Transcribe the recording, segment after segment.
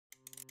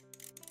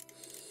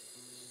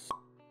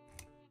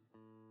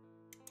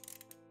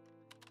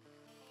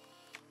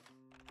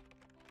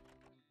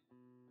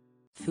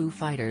Foo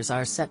Fighters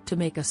are set to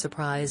make a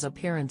surprise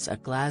appearance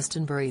at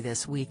Glastonbury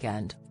this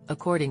weekend,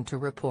 according to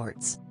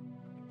reports.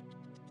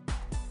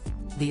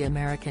 The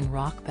American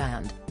rock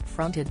band,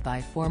 fronted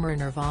by former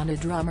Nirvana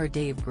drummer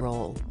Dave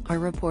Grohl, are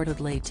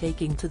reportedly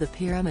taking to the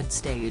Pyramid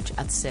stage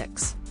at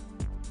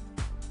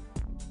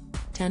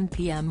 6:10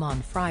 p.m.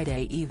 on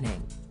Friday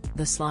evening.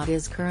 The slot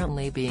is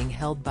currently being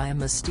held by a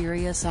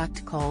mysterious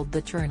act called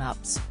the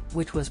Turn-Ups,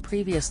 which was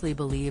previously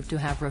believed to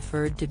have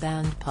referred to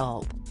band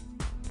Pulp.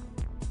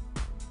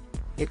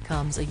 It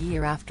comes a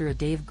year after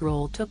Dave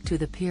Grohl took to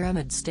the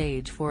Pyramid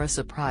stage for a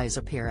surprise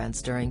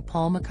appearance during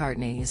Paul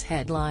McCartney's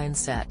headline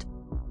set.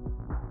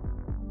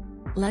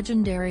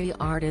 Legendary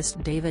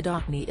artist David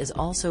Hockney is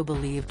also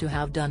believed to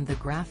have done the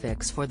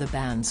graphics for the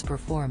band's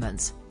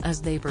performance,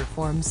 as they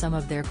perform some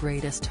of their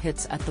greatest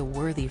hits at the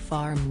Worthy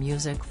Farm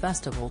Music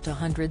Festival to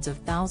hundreds of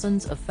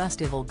thousands of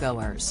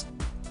festival-goers.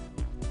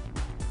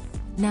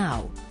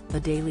 Now, the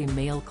Daily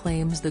Mail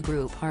claims the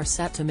group are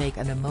set to make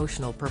an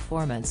emotional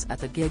performance at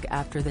the gig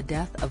after the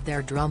death of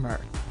their drummer,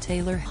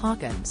 Taylor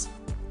Hawkins.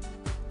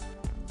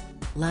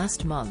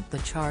 Last month the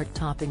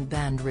chart-topping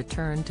band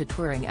returned to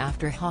touring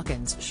after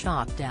Hawkins'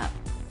 shock death.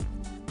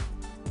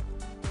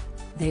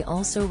 They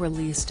also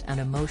released an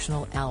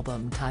emotional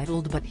album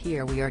titled But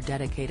Here We Are,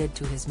 dedicated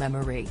to his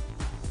memory.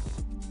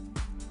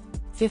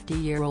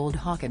 50-year-old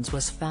Hawkins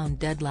was found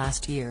dead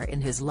last year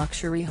in his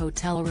luxury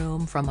hotel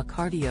room from a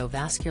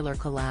cardiovascular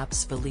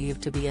collapse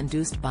believed to be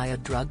induced by a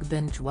drug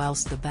binge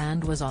whilst the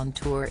band was on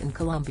tour in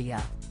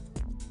Colombia.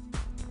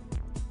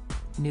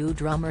 New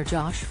drummer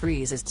Josh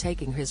Freese is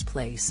taking his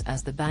place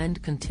as the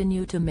band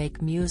continue to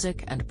make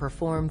music and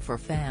perform for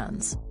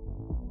fans.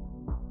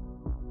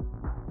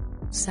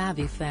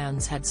 Savvy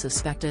fans had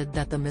suspected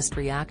that the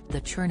mystery act the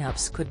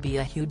Turn-Ups could be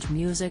a huge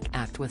music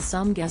act, with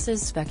some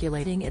guesses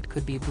speculating it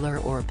could be Blur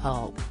or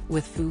Pulp,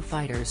 with Foo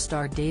Fighters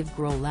star Dave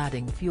Grohl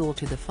adding fuel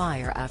to the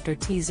fire after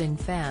teasing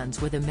fans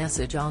with a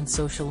message on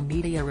social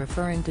media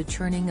referring to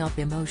churning up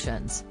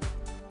emotions.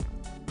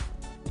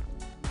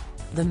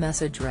 The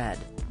message read,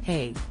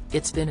 "Hey,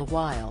 it's been a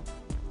while.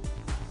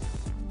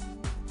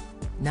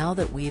 Now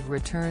that we've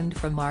returned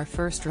from our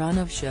first run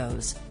of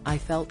shows, I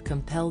felt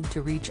compelled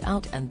to reach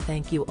out and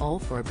thank you all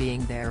for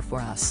being there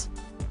for us.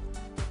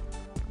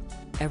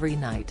 Every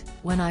night,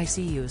 when I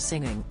see you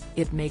singing,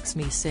 it makes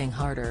me sing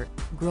harder,"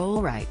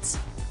 Grohl writes.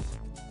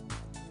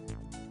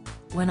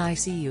 "When I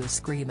see you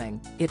screaming,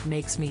 it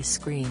makes me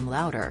scream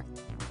louder.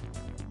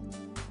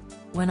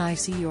 When I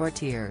see your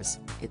tears,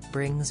 it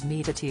brings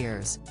me to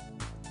tears.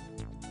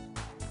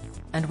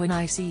 And when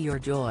I see your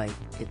joy,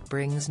 it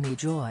brings me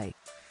joy.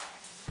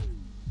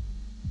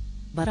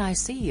 But I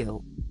see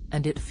you,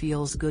 and it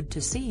feels good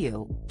to see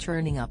you,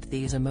 churning up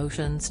these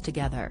emotions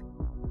together.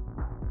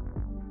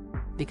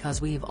 Because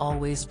we've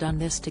always done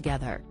this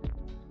together.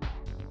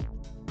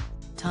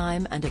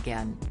 Time and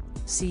again.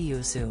 See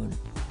you soon.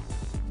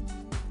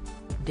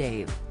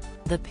 Dave."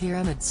 The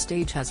Pyramid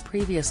stage has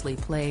previously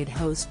played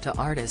host to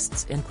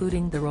artists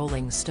including the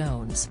Rolling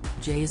Stones,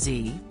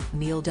 Jay-Z,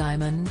 Neil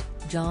Diamond,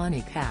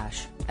 Johnny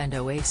Cash, and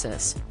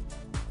Oasis.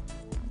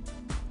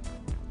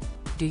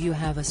 Do you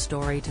have a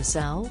story to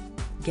sell?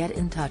 Get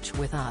in touch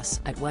with us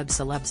at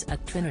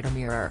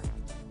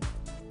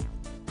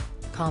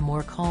webcelebs@trinitymirror.com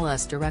or call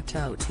us direct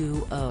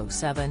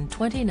 0207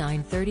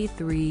 29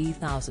 33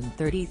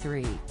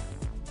 033.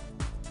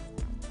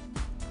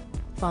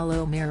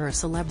 Follow Mirror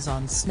Celebs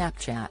on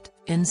Snapchat,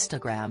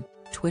 Instagram,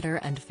 Twitter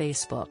and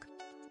Facebook.